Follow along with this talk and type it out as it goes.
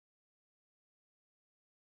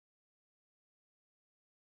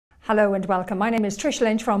Hello and welcome. My name is Trish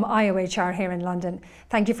Lynch from IOHR here in London.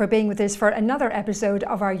 Thank you for being with us for another episode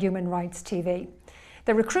of our Human Rights TV.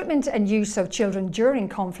 The recruitment and use of children during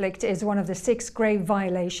conflict is one of the 6 grave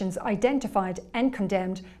violations identified and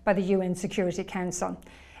condemned by the UN Security Council.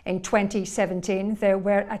 In 2017, there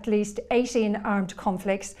were at least 18 armed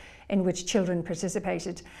conflicts in which children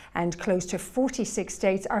participated, and close to 46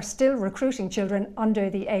 states are still recruiting children under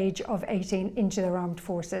the age of 18 into their armed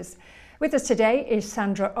forces. With us today is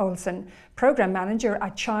Sandra Olsson, Programme Manager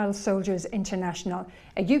at Child Soldiers International,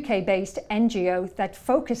 a UK-based NGO that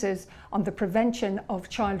focuses on the prevention of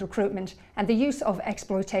child recruitment and the use of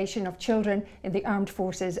exploitation of children in the armed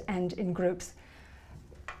forces and in groups.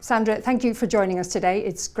 Sandra, thank you for joining us today.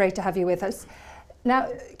 It's great to have you with us. Now,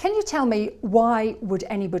 can you tell me, why would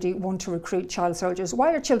anybody want to recruit child soldiers?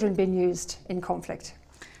 Why are children being used in conflict?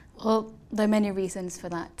 Well, there are many reasons for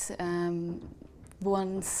that.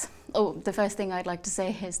 The first thing I'd like to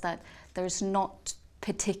say is that there's not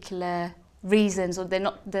particular reasons, or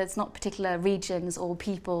there's not particular regions or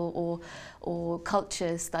people or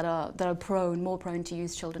cultures that are more prone to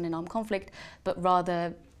use children in armed conflict, but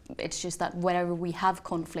rather it's just that wherever we have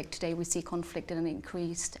conflict today, we see conflict in an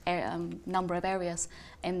increased number of areas,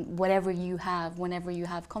 and whenever you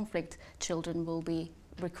have conflict, children will be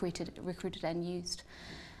recruited and used.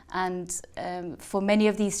 And for many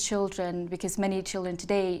of these children, because many children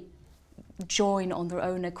today join on their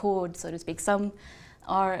own accord, so to speak, some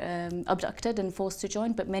are abducted and forced to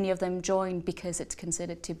join, but many of them join because it's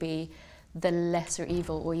considered to be the lesser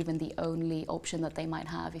evil, or even the only option that they might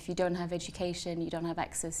have. If you don't have education, you don't have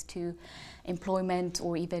access to employment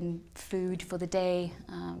or even food for the day,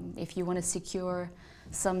 if you want to secure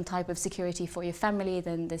some type of security for your family,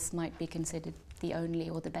 then this might be considered the only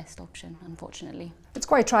or the best option, unfortunately. It's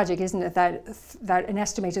quite tragic, isn't it, that an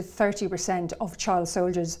estimated 30% of child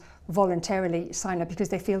soldiers voluntarily sign up because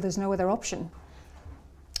they feel there's no other option.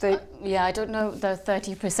 Yeah, I don't know the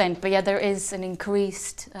 30%, but yeah, there is an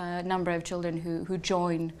increased number of children who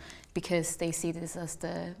join because they see this as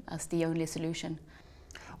the only solution.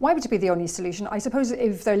 Why would it be the only solution? I suppose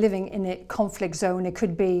if they're living in a conflict zone, it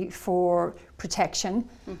could be for protection.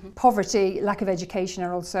 Poverty, lack of education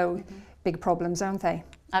are also big problems, aren't they?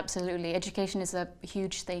 Absolutely. Education is a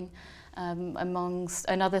huge thing. Amongst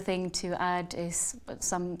another thing to add is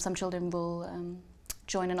some children will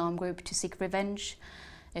join an armed group to seek revenge.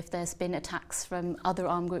 If there's been attacks from other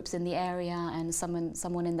armed groups in the area and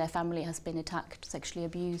someone in their family has been attacked, sexually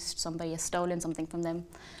abused, somebody has stolen something from them,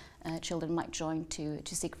 children might join to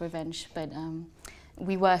seek revenge. But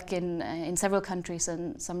we work in several countries,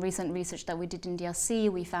 and some recent research that we did in DRC,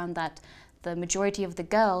 we found that the majority of the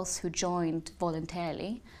girls who joined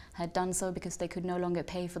voluntarily had done so because they could no longer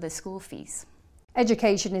pay for their school fees.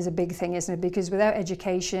 Education is a big thing, isn't it? Because without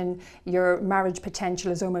education, your marriage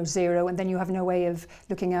potential is almost zero, and then you have no way of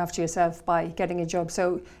looking after yourself by getting a job.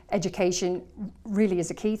 So education really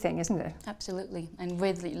is a key thing, isn't it? Absolutely. And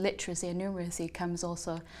with literacy and numeracy comes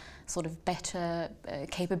also sort of better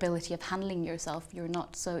capability of handling yourself. You're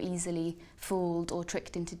not so easily fooled or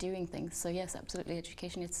tricked into doing things. So yes, absolutely,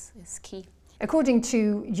 education is key. According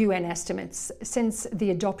to UN estimates, since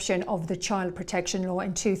the adoption of the Child Protection Law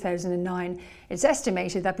in 2009, it's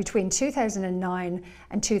estimated that between 2009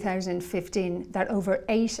 and 2015 that over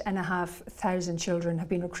 8,500 children have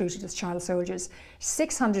been recruited as child soldiers.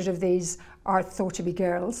 600 of these are thought to be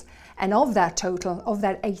girls, and of that total, of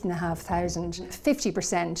that 8,500,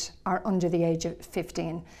 50% are under the age of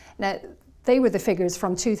 15. Now, they were the figures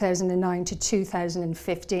from 2009 to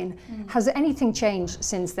 2015. Has anything changed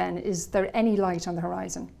since then? Is there any light on the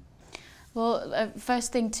horizon? Well,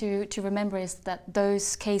 first thing to remember is that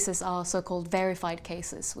those cases are so-called verified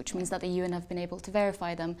cases, which means that the UN have been able to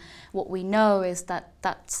verify them. What we know is that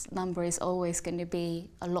that number is always going to be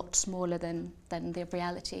a lot smaller than the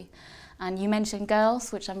reality. And you mentioned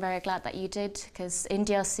girls, which I'm very glad that you did, because in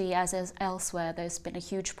DRC, as elsewhere, there's been a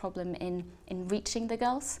huge problem in reaching the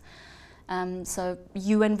girls. So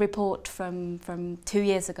UN report from 2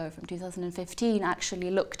 years ago, from 2015, actually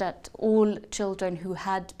looked at all children who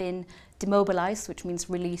had been demobilized, which means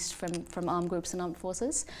released from armed groups and armed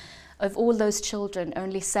forces. Of all those children,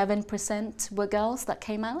 only 7% were girls that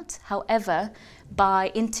came out. However,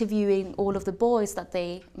 by interviewing all of the boys that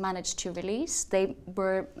they managed to release, they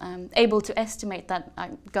were able to estimate that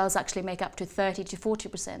girls actually make up to 30 to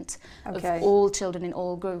 40% of all children in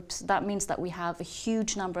all groups. That means that we have a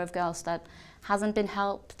huge number of girls that hasn't been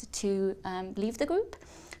helped to leave the group,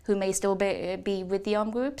 who may still be with the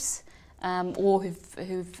armed groups, or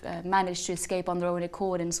who've managed to escape on their own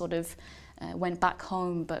accord and sort of went back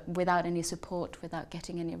home, but without any support, without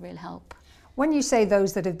getting any real help. When you say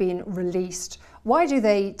those that have been released, why do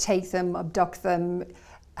they take them, abduct them,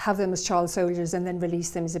 have them as child soldiers and then release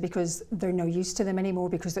them? Is it because they're no use to them anymore,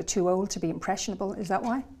 because they're too old to be impressionable? Is that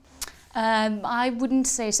why? I wouldn't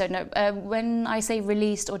say so, no. When I say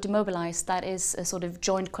released or demobilized, that is a sort of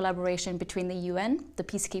joint collaboration between the UN, the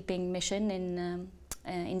peacekeeping mission in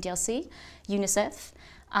DRC, UNICEF,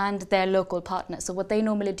 and their local partners. So what they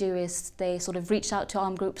normally do is they sort of reach out to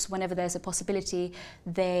armed groups whenever there's a possibility.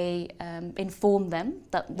 They inform them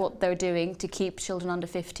that what they're doing to keep children under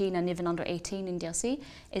 15 and even under 18 in DRC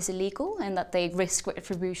is illegal, and that they risk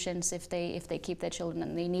retributions if they keep their children,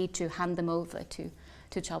 and they need to hand them over to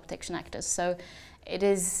child protection actors. So it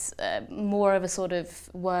is more of a sort of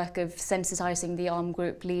work of sensitizing the armed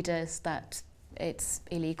group leaders that it's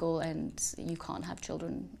illegal and you can't have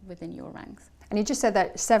children within your ranks. And you just said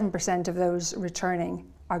that 7% of those returning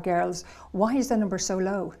are girls. Why is the number so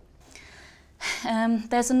low?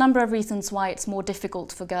 There's a number of reasons why it's more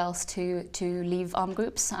difficult for girls to leave armed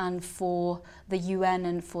groups, and for the UN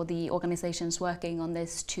and for the organizations working on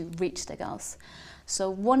this to reach the girls. So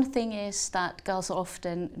one thing is that girls are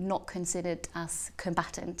often not considered as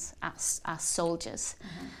combatants, as soldiers.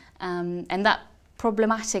 Mm-hmm. And that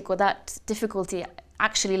problematic, or that difficulty,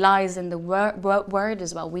 actually lies in the word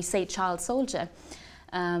as well. We say child soldier.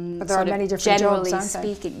 But there are many different generally jobs, aren't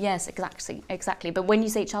speaking, they? yes, exactly. But when you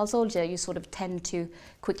say child soldier, you sort of tend to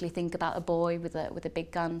quickly think about a boy with a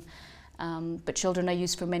big gun. But children are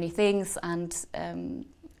used for many things, and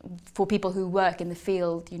for people who work in the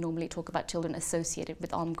field, you normally talk about children associated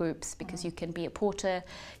with armed groups, because you can be a porter,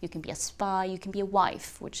 you can be a spy, you can be a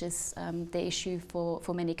wife, which is the issue for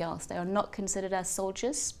many girls. They are not considered as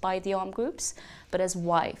soldiers by the armed groups, but as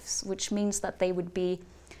wives, which means that they would be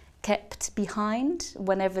kept behind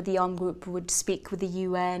whenever the armed group would speak with the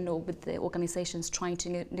UN or with the organizations trying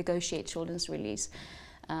to negotiate children's release.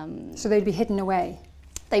 So they'd be hidden away?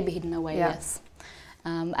 They'd be hidden away, yeah. Yes.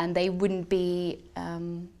 And they wouldn't be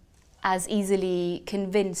as easily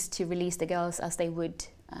convinced to release the girls as they would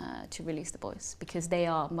to release the boys, because they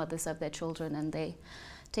are mothers of their children and they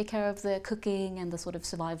take care of the cooking and the sort of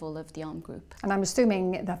survival of the armed group. And I'm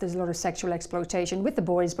assuming that there's a lot of sexual exploitation with the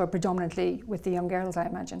boys, but predominantly with the young girls, I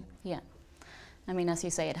imagine. Yeah. I mean, as you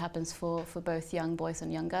say, it happens for both young boys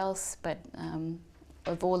and young girls, but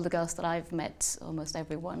of all the girls that I've met, almost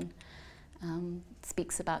everyone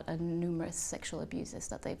speaks about numerous sexual abuses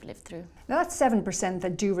that they've lived through. Now that's 7%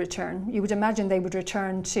 that do return. You would imagine they would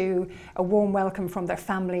return to a warm welcome from their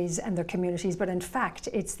families and their communities, but in fact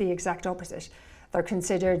it's the exact opposite. They're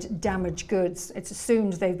considered damaged goods. It's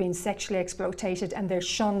assumed they've been sexually exploited and they're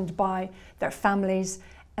shunned by their families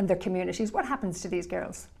and their communities. What happens to these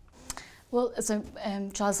girls? Well, so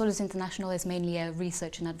Child Soldiers International is mainly a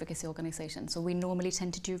research and advocacy organisation. So we normally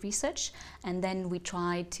tend to do research, and then we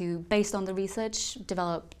try to, based on the research,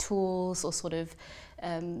 develop tools or sort of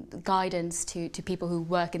guidance to people who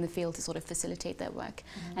work in the field to sort of facilitate their work.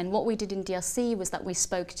 Mm-hmm. And what we did in DRC was that we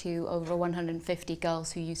spoke to over 150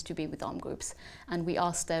 girls who used to be with armed groups, and we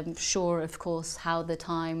asked them, sure, of course, how the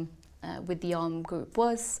time with the armed group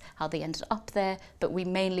was, how they ended up there, but we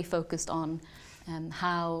mainly focused on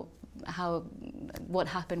what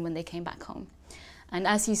happened when they came back home. And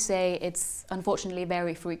as you say, it's unfortunately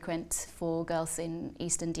very frequent for girls in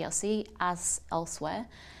Eastern DRC, as elsewhere,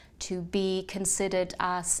 to be considered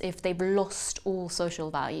as if they've lost all social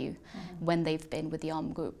value when they've been with the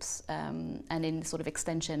armed groups, and in sort of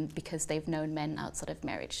extension because they've known men outside of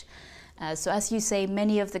marriage. So as you say,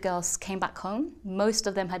 many of the girls came back home. Most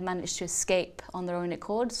of them had managed to escape on their own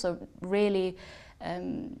accord, so really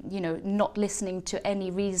not listening to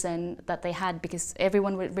any reason that they had, because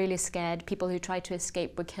everyone was really scared. People who tried to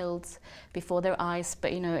escape were killed before their eyes,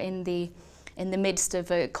 but in the midst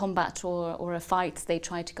of a combat or a fight, they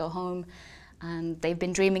tried to go home, and they've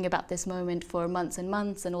been dreaming about this moment for months and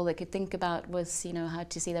months, and all they could think about was how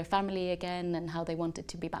to see their family again and how they wanted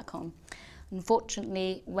to be back home.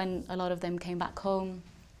 Unfortunately, when a lot of them came back home,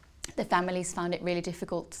 the families found it really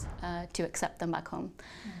difficult to accept them back home.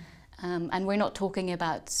 And we're not talking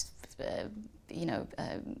about,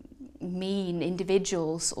 mean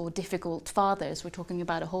individuals or difficult fathers. We're talking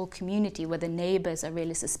about a whole community where the neighbors are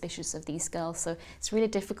really suspicious of these girls. So it's really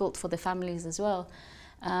difficult for the families as well.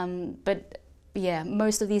 But yeah,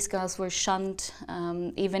 most of these girls were shunned,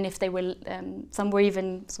 even if they were, some were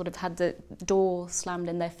even sort of had the door slammed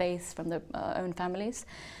in their face from their own families.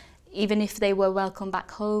 Even if they were welcome back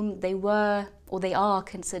home, they were, or they are,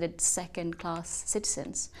 considered second-class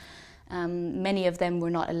citizens. Many of them were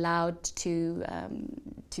not allowed to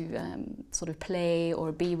sort of play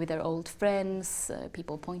or be with their old friends.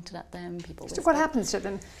 People pointed at them. So what happens to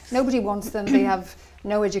them? Nobody wants them. They have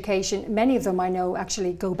no education. Many of them, I know,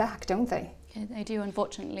 actually go back, don't they? Yeah, they do,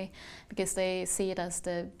 unfortunately, because they see it as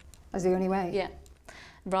the only way. Yeah.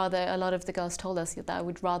 Rather, a lot of the girls told us that I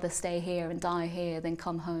would rather stay here and die here than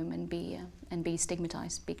come home and be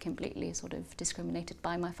stigmatized, be completely sort of discriminated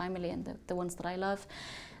by my family and the ones that I love.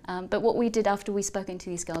 But what we did after we spoke to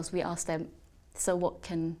these girls, we asked them, so what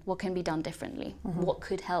can be done differently? Mm-hmm. What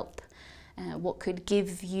could help? What could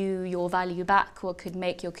give you your value back? What could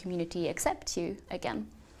make your community accept you again?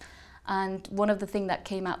 And one of the things that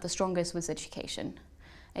came out the strongest was education.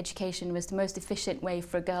 Education was the most efficient way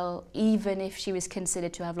for a girl, even if she was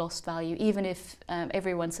considered to have lost value, even if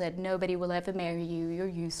everyone said, nobody will ever marry you, you're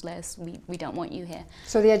useless, we don't want you here.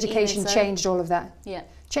 So the education changed all of that? Yeah.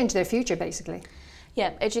 Changed their future, basically?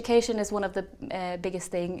 Yeah, education is one of the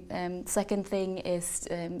biggest thing. Second thing is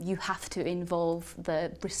you have to involve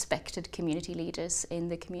the respected community leaders in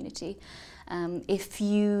the community. If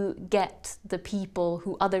you get the people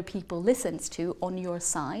who other people listens to on your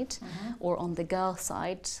side, mm-hmm. or on the girl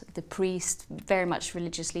side, the priest, very much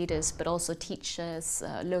religious leaders, but also teachers,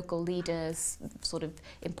 local leaders, sort of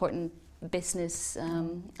important business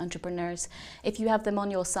entrepreneurs, if you have them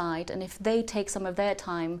on your side and if they take some of their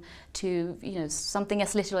time to, something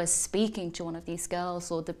as little as speaking to one of these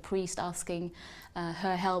girls, or the priest asking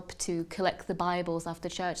her help to collect the Bibles after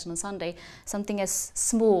church on a Sunday, something as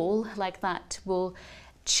small like that will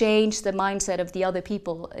change the mindset of the other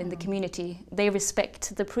people in the community. They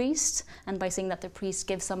respect the priest, and by seeing that the priest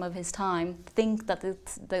gives some of his time, think that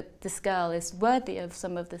this girl is worthy of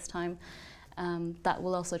some of this time. That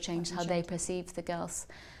will also change how they perceive the girls.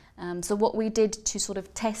 So what we did to sort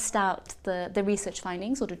of test out the research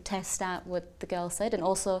findings, or to test out what the girls said, and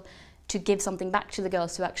also to give something back to the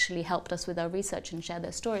girls who actually helped us with our research and share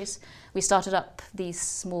their stories, we started up these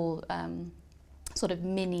small sort of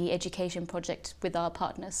mini education project with our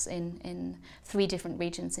partners in 3 different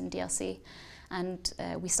regions in DRC. And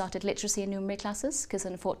we started literacy and numeracy classes, because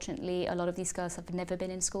unfortunately a lot of these girls have never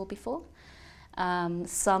been in school before.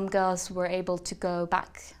 Some girls were able to go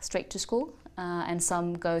back straight to school, and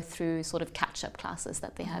some go through sort of catch-up classes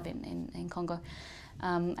that they have in Congo.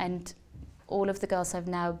 And all of the girls have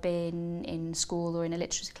now been in school or in a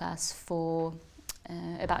literacy class for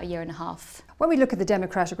about 1.5 years. When we look at the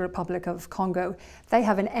Democratic Republic of Congo, they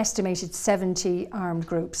have an estimated 70 armed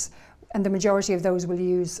groups, and the majority of those will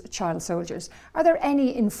use child soldiers. Are there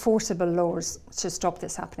any enforceable laws to stop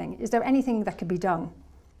this happening? Is there anything that could be done?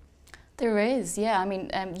 There is, yeah. I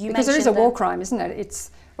mean, because there is a war crime, isn't it?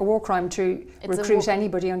 It's a war crime to recruit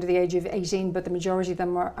anybody under the age of 18, but the majority of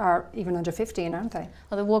them are even under 15, aren't they?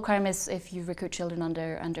 Well, the war crime is if you recruit children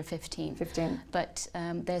under 15. 15. But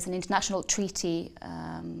there's an international treaty,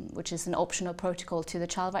 which is an optional protocol to the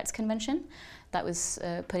Child Rights Convention, that was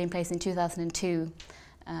put in place in 2002,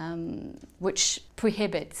 which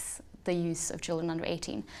prohibits the use of children under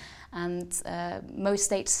 18. And most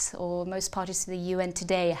states or most parties to the UN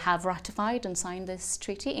today have ratified and signed this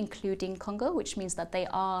treaty, including Congo, which means that they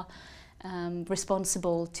are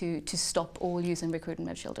responsible to stop all use and recruitment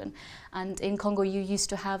of children. And in Congo, you used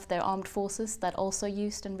to have their armed forces that also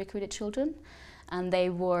used and recruited children, and they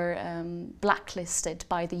were blacklisted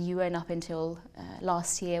by the UN up until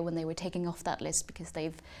last year, when they were taking off that list, because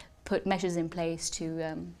they've put measures in place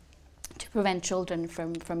to prevent children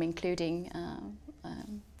from including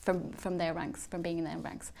from their ranks, from being in their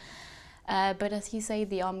ranks. But as you say,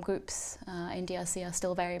 the armed groups in DRC are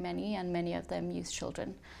still very many, and many of them use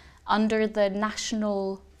children. Under the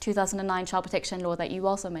national 2009 child protection law that you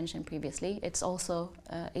also mentioned previously, it's also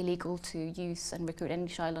illegal to use and recruit any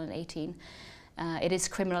child under 18. It is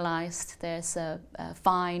criminalized. There's a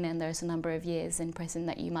fine, and there's a number of years in prison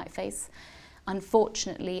that you might face.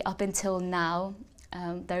 Unfortunately, up until now,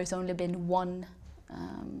 there's only been one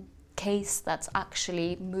case that's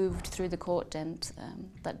actually moved through the court, and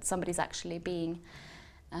that somebody's actually being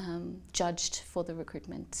judged for the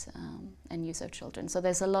recruitment and use of children. So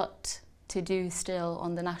there's a lot to do still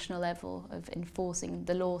on the national level of enforcing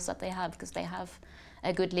the laws that they have, because they have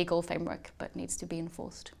a good legal framework, but needs to be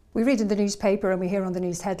enforced. We read in the newspaper and we hear on the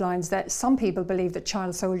news headlines that some people believe that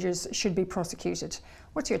child soldiers should be prosecuted.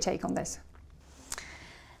 What's your take on this?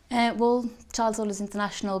 Well, Child Soldiers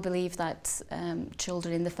International believe that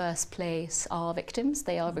children in the first place are victims.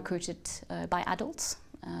 They are recruited by adults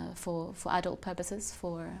for adult purposes,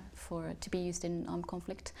 to be used in armed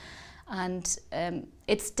conflict. And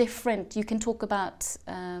it's different. You can talk about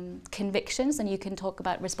convictions and you can talk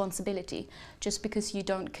about responsibility. Just because you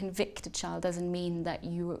don't convict a child doesn't mean that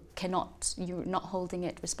you're not holding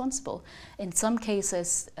it responsible. In some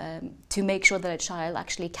cases, to make sure that a child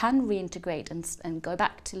actually can reintegrate and go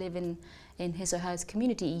back to live in his or her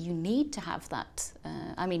community, you need to have that.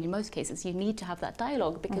 I mean, in most cases, you need to have that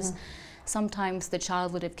dialogue, because sometimes the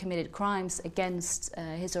child would have committed crimes against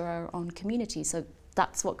his or her own community. So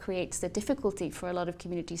that's what creates the difficulty for a lot of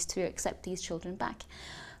communities to accept these children back.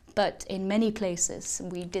 But in many places,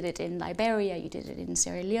 we did it in Liberia, you did it in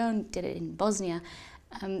Sierra Leone, did it in Bosnia,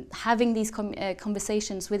 having these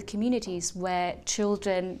conversations with communities where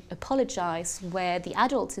children apologize, where the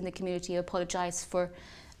adults in the community apologize for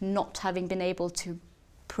not having been able to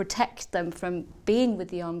protect them from being with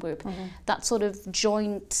the armed group. That sort of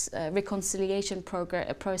joint reconciliation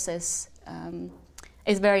process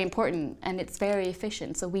is very important, and it's very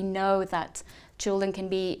efficient. So we know that children can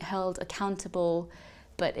be held accountable,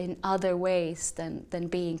 but in other ways than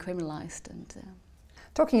being criminalized. And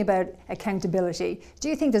talking about accountability, do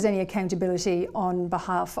you think there's any accountability on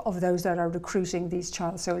behalf of those that are recruiting these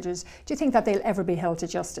child soldiers? Do you think that they'll ever be held to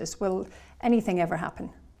justice? Will anything ever happen?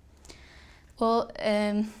 Well,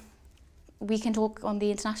 we can talk on the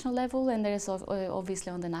international level, and there's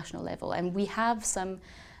obviously on the national level, and we have some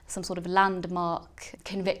sort of landmark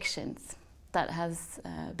convictions that has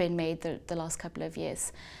been made the last couple of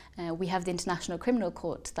years. We have the International Criminal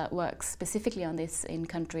Court that works specifically on this in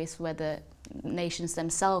countries where the nations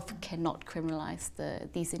themselves cannot criminalize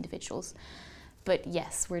these individuals. But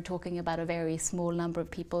yes, we're talking about a very small number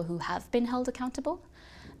of people who have been held accountable.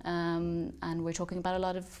 And we're talking about a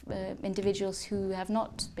lot of individuals who have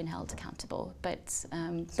not been held accountable. But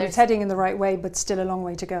so it's heading in the right way, but still a long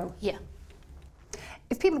way to go. Yeah.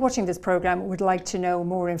 If people watching this programme would like to know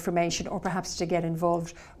more information or perhaps to get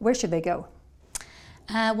involved, where should they go?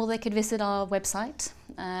 Well, they could visit our website.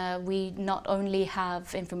 We not only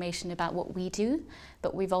have information about what we do,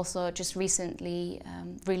 but we've also just recently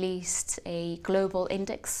released a global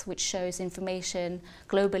index which shows information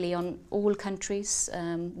globally on all countries,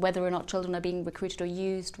 whether or not children are being recruited or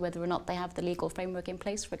used, whether or not they have the legal framework in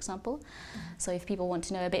place, for example. So if people want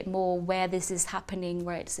to know a bit more where this is happening,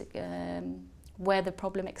 where the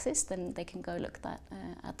problem exists, then they can go look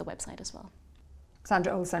at the website as well.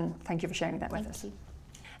 Sandra Olsson, thank you for sharing that with us. Thank you.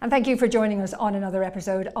 And thank you for joining us on another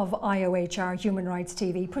episode of IOHR Human Rights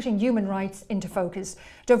TV, putting human rights into focus.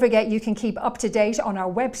 Don't forget, you can keep up to date on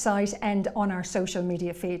our website and on our social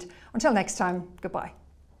media feed. Until next time, goodbye.